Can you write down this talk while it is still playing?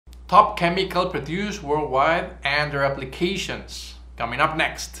top chemical produced worldwide and their applications. Coming up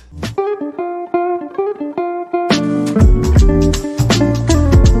next.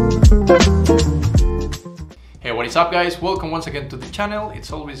 Hey, what is up guys? Welcome once again to the channel.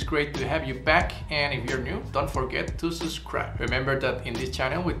 It's always great to have you back, and if you're new, don't forget to subscribe. Remember that in this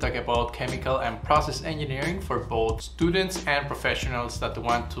channel we talk about chemical and process engineering for both students and professionals that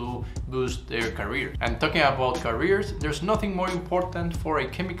want to boost their career. And talking about careers, there's nothing more important for a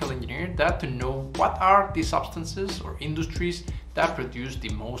chemical engineer than to know what are the substances or industries that produce the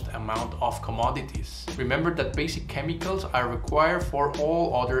most amount of commodities. Remember that basic chemicals are required for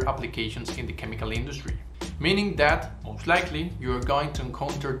all other applications in the chemical industry. Meaning that most likely you are going to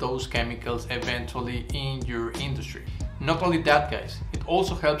encounter those chemicals eventually in your industry. Not only that guys, it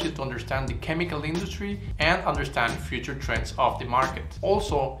also helps you to understand the chemical industry and understand future trends of the market.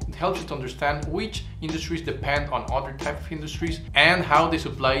 Also, it helps you to understand which industries depend on other types of industries and how the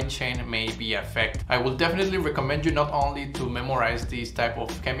supply chain may be affected. I will definitely recommend you not only to memorize these type of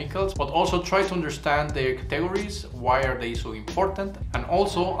chemicals, but also try to understand their categories, why are they so important, and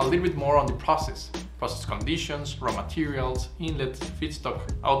also a little bit more on the process conditions, raw materials, inlets, feedstock,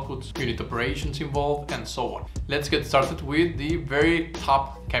 outputs, unit operations involved, and so on. Let's get started with the very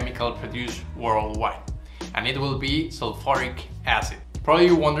top chemical produced worldwide, and it will be sulfuric acid. Probably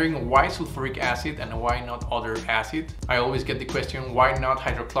you're wondering why sulfuric acid and why not other acid. I always get the question why not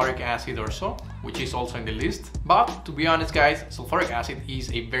hydrochloric acid or so, which is also in the list. But to be honest guys, sulfuric acid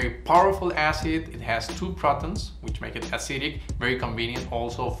is a very powerful acid. It has 2 protons, which make it acidic, very convenient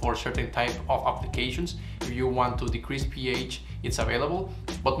also for certain type of applications. If you want to decrease pH, it's available.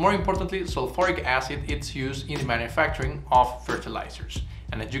 But more importantly, sulfuric acid, it's used in the manufacturing of fertilizers.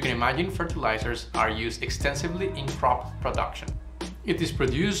 And as you can imagine, fertilizers are used extensively in crop production. It is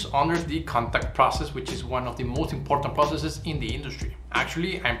produced under the contact process, which is one of the most important processes in the industry.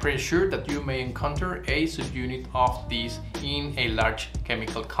 Actually, I'm pretty sure that you may encounter a subunit of these in a large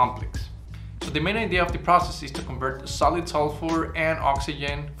chemical complex. So the main idea of the process is to convert solid sulfur and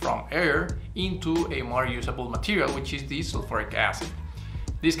oxygen from air into a more usable material, which is the sulfuric acid.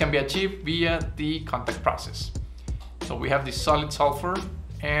 This can be achieved via the contact process. So we have the solid sulfur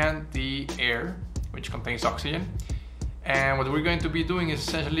and the air, which contains oxygen. And what we're going to be doing is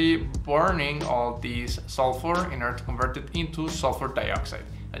essentially burning all these sulfur in order to convert it into sulfur dioxide.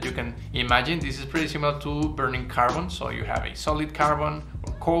 As you can imagine, this is pretty similar to burning carbon. So you have a solid carbon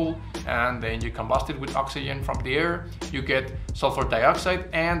or coal, and then you combust it with oxygen from the air. You get sulfur dioxide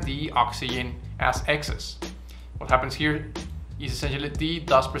and the oxygen as excess. What happens here is essentially the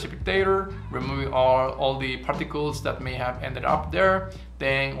dust precipitator, removing all the particles that may have ended up there,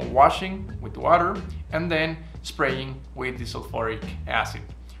 then washing with water, and then spraying with the sulfuric acid.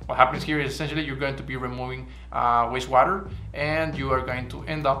 What happens here is essentially you're going to be removing wastewater, and you are going to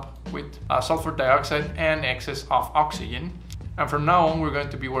end up with sulfur dioxide and excess of oxygen. And from now on, we're going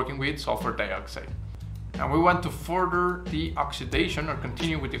to be working with sulfur dioxide. And we want to further the oxidation, or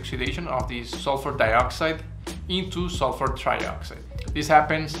continue with the oxidation of the sulfur dioxide into sulfur trioxide. This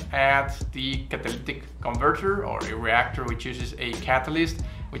happens at the catalytic converter, or a reactor which uses a catalyst,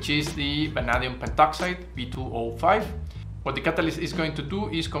 which is the vanadium pentoxide, V2O5. What the catalyst is going to do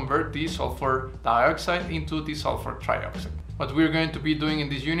is convert the sulfur dioxide into the sulfur trioxide. What we're going to be doing in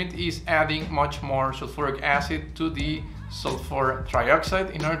this unit is adding much more sulfuric acid to the sulfur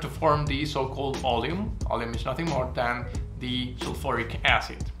trioxide in order to form the so-called oleum. Oleum is nothing more than the sulfuric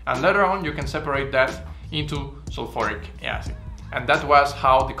acid. And later on you can separate that into sulfuric acid. And that was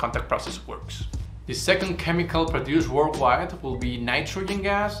how the contact process works. The second chemical produced worldwide will be nitrogen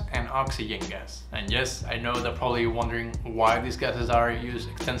gas and oxygen gas. And yes, I know that probably you're wondering why these gases are used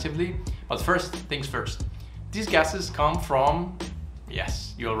extensively. But first things first. These gases come from,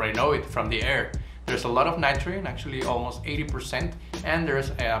 yes, you already know it, from the air. There's a lot of nitrogen, actually almost 80%, and there's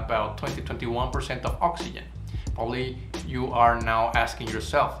about 20-21% of oxygen. Probably you are now asking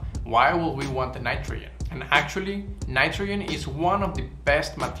yourself, why will we want the nitrogen? And actually, nitrogen is one of the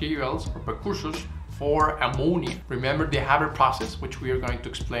best materials or precursors for ammonia. Remember, the Haber process, which we are going to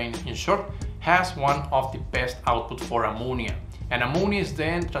explain in short, has one of the best output for ammonia. And ammonia is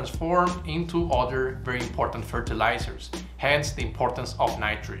then transformed into other very important fertilizers, hence the importance of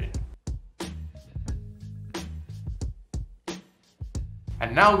nitrogen.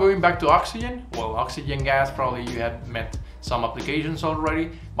 And now going back to oxygen, well, oxygen gas, probably you have met some applications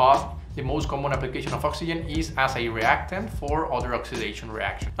already, but the most common application of oxygen is as a reactant for other oxidation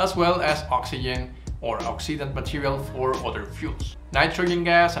reactions, as well as oxygen or oxidant material for other fuels. Nitrogen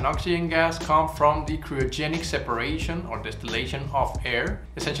gas and oxygen gas come from the cryogenic separation or distillation of air.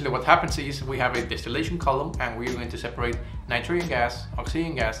 Essentially what happens is we have a distillation column and we're going to separate nitrogen gas,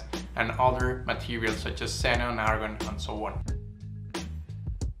 oxygen gas, and other materials such as xenon, argon, and so on.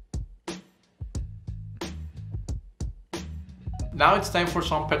 Now it's time for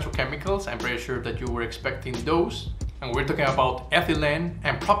some petrochemicals. I'm pretty sure that you were expecting those. And we're talking about ethylene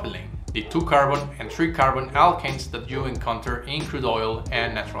and propylene, the 2-carbon and 3-carbon alkanes that you encounter in crude oil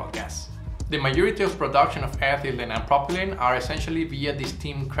and natural gas. The majority of production of ethylene and propylene are essentially via the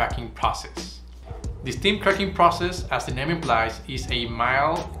steam cracking process. The steam cracking process, as the name implies, is a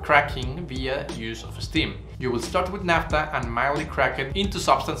mild cracking via use of steam. You will start with naphtha and mildly crack it into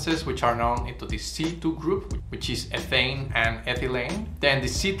substances which are known into the C2 group, which is ethane and ethylene, then the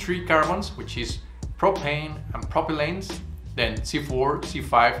C3 carbons, which is propane and propylanes, then C4,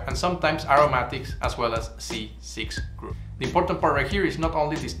 C5, and sometimes aromatics as well as C6 group. The important part right here is not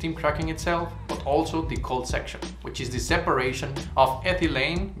only the steam cracking itself, but also the cold section, which is the separation of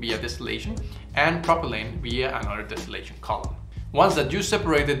ethylene via distillation and propylene via another distillation column. Once that you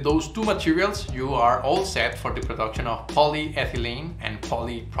separated those two materials, you are all set for the production of polyethylene and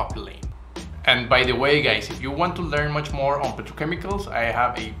polypropylene. And by the way guys, if you want to learn much more on petrochemicals, I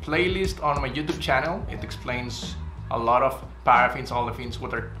have a playlist on my YouTube channel. It explains a lot of paraffins, olefins,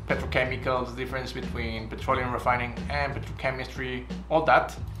 what are petrochemicals, difference between petroleum refining and petrochemistry, all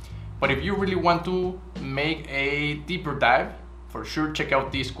that. But if you really want to make a deeper dive, for sure check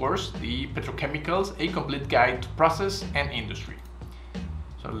out this course, the Petrochemicals, a complete guide to process and industry.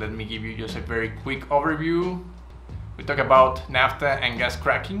 So let me give you just a very quick overview. We talk about naphtha and gas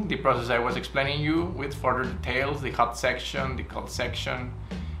cracking, the process I was explaining you with further details, the hot section, the cold section,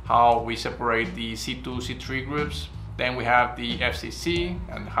 how we separate the C2, C3 groups. Then we have the FCC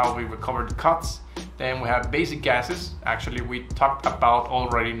and how we recover the cuts. Then we have basic gases. Actually, we talked about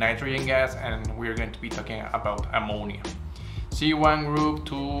already nitrogen gas, and we're going to be talking about ammonia. C1 group,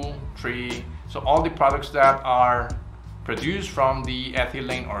 2, 3, so all the products that are produced from the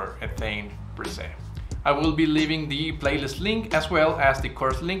ethylene or ethane per se. I will be leaving the playlist link as well as the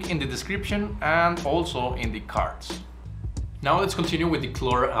course link in the description and also in the cards. Now let's continue with the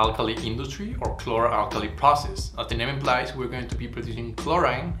chlor-alkali industry or chlor-alkali process. As the name implies, we're going to be producing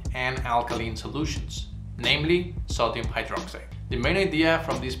chlorine and alkaline solutions, namely sodium hydroxide. The main idea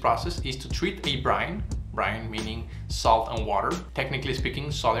from this process is to treat a brine meaning salt and water, technically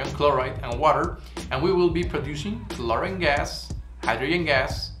speaking sodium chloride and water, and we will be producing chlorine gas, hydrogen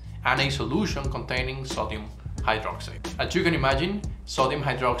gas, and a solution containing sodium hydroxide. As you can imagine, sodium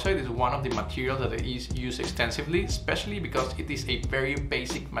hydroxide is one of the materials that is used extensively, especially because it is a very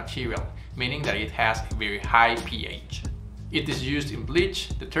basic material, meaning that it has a very high pH. It is used in bleach,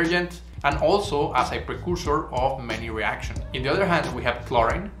 detergent, and also as a precursor of many reactions. On the other hand, we have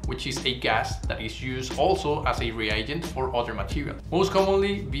chlorine, which is a gas that is used also as a reagent for other materials. Most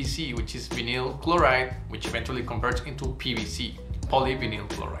commonly VC, which is vinyl chloride, which eventually converts into PVC, polyvinyl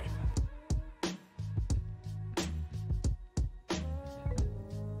chloride.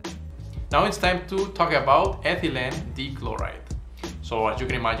 Now it's time to talk about ethylene dichloride. So as you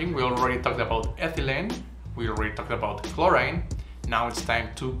can imagine, we already talked about ethylene, we already talked about chlorine. Now it's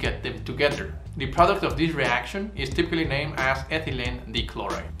time to get them together. The product of this reaction is typically named as ethylene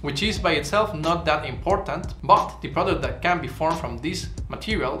dichloride, which is by itself not that important, but the product that can be formed from this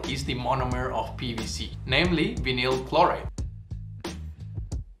material is the monomer of PVC, namely vinyl chloride.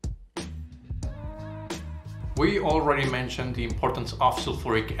 We already mentioned the importance of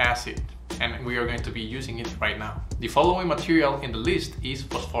sulfuric acid, and we are going to be using it right now. The following material in the list is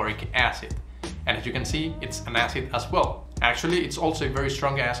phosphoric acid, and as you can see, it's an acid as well. Actually, it's also a very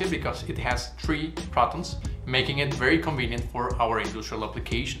strong acid because it has 3 protons, making it very convenient for our industrial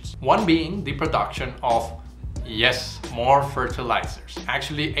applications. One being the production of, yes, more fertilizers.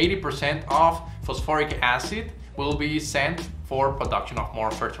 Actually, 80% of phosphoric acid will be sent for production of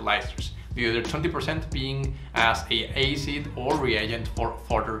more fertilizers. The other 20% being as an acid or reagent for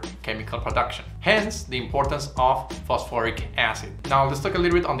further chemical production. Hence, the importance of phosphoric acid. Now, let's talk a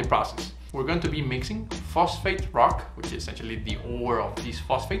little bit on the process. We're going to be mixing phosphate rock, which is essentially the ore of this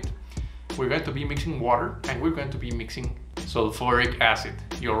phosphate. We're going to be mixing water, and we're going to be mixing sulfuric acid.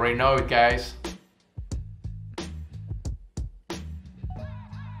 You already know it, guys.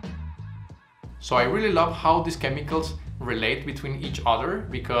 So I really love how these chemicals relate between each other,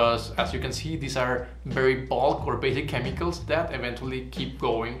 because as you can see, these are very bulk or basic chemicals that eventually keep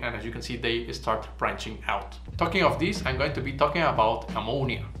going, and as you can see, they start branching out. Talking of this, I'm going to be talking about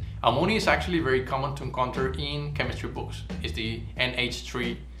ammonia. Ammonia is actually very common to encounter in chemistry books. It's the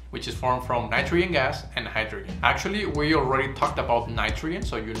NH3 which is formed from nitrogen gas and hydrogen. Actually, we already talked about nitrogen,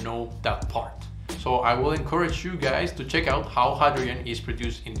 so you know that part. So I will encourage you guys to check out how hydrogen is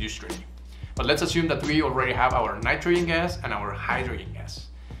produced industrially. But let's assume that we already have our nitrogen gas and our hydrogen gas.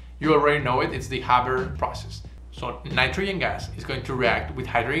 You already know it, it's the Haber process. So nitrogen gas is going to react with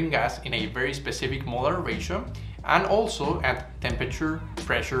hydrogen gas in a very specific molar ratio and also at temperature,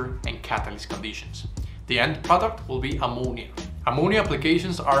 pressure, and catalyst conditions. The end product will be ammonia. Ammonia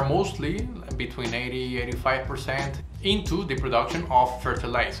applications are mostly between 80–85% into the production of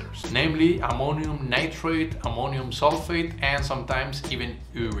fertilizers, namely ammonium nitrate, ammonium sulfate, and sometimes even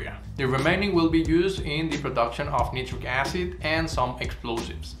urea. The remaining will be used in the production of nitric acid and some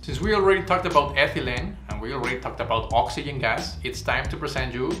explosives. Since we already talked about ethylene and we already talked about oxygen gas, it's time to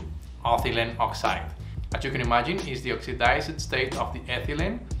present you ethylene oxide. As you can imagine, is the oxidized state of the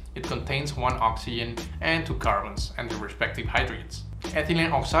ethylene. It contains 1 oxygen and 2 carbons and their respective hydrogens.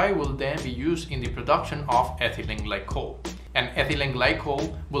 Ethylene oxide will then be used in the production of ethylene glycol. And ethylene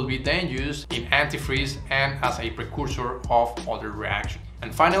glycol will be then used in antifreeze and as a precursor of other reactions.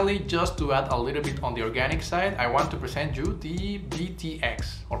 And finally, just to add a little bit on the organic side, I want to present you the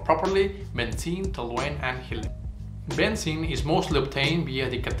BTX, or properly benzene, toluene, and Xylenes. Benzene is mostly obtained via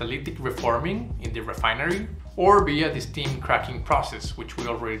the catalytic reforming in the refinery or via the steam cracking process, which we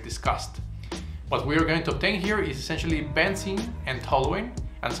already discussed. What we are going to obtain here is essentially benzene and toluene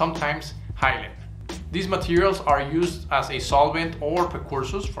and sometimes Xylenes. These materials are used as a solvent or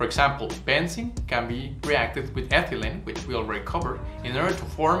precursors. For example, benzene can be reacted with ethylene, which we already covered, in order to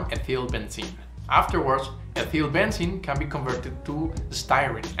form Ethylbenzene. Afterwards, Ethylbenzene can be converted to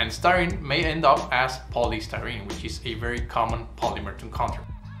styrene, and styrene may end up as polystyrene, which is a very common polymer to encounter.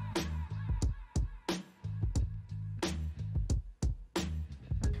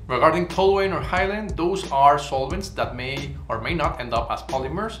 Regarding toluene or Xylenes, those are solvents that may or may not end up as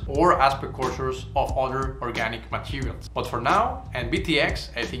polymers or as precursors of other organic materials. But for now, and BTX,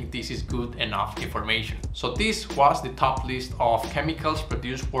 I think this is good enough information. So this was the top list of chemicals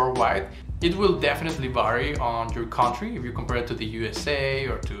produced worldwide. It will definitely vary on your country if you compare it to the USA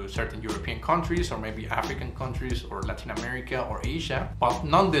or to certain European countries or maybe African countries or Latin America or Asia. But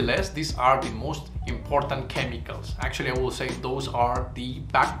nonetheless, these are the most important chemicals. Actually, I will say those are the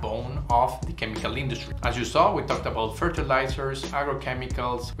backbone of the chemical industry. As you saw, we talked about fertilizers,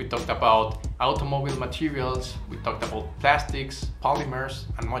 agrochemicals, we talked about automobile materials, we talked about plastics, polymers,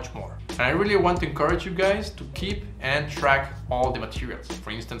 and much more. And I really want to encourage you guys to keep and track all the materials.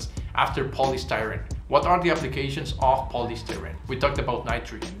 For instance, after polystyrene, what are the applications of polystyrene? We talked about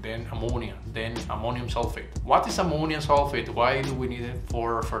nitrogen, then ammonia, then ammonium sulfate. What is ammonium sulfate? Why do we need it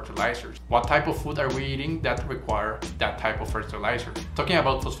for fertilizers? What type of food are we eating that require that type of fertilizer? Talking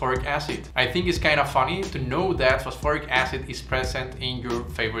about phosphoric acid, I think it's kind of funny to know that phosphoric acid is present in your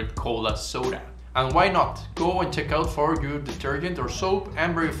favorite cola soda. And why not? Go and check out for your detergent or soap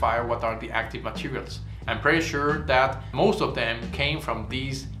and verify what are the active materials. I'm pretty sure that most of them came from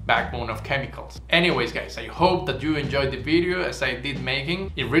these backbone of chemicals. Anyways guys, I hope that you enjoyed the video as I did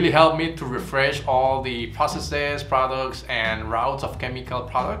making. It really helped me to refresh all the processes, products, and routes of chemical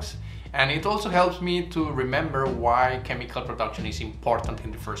products. And it also helps me to remember why chemical production is important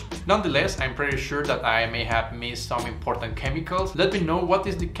in the first place. Nonetheless, I'm pretty sure that I may have missed some important chemicals. Let me know what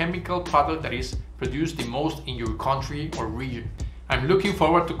is the chemical product that is produced the most in your country or region. I'm looking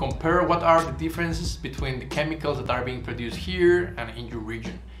forward to compare what are the differences between the chemicals that are being produced here and in your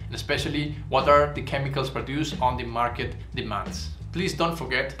region, and especially what are the chemicals produced on the market demands. Please don't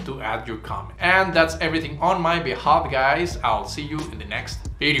forget to add your comment. And that's everything on my behalf, guys. I'll see you in the next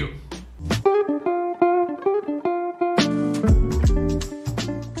video.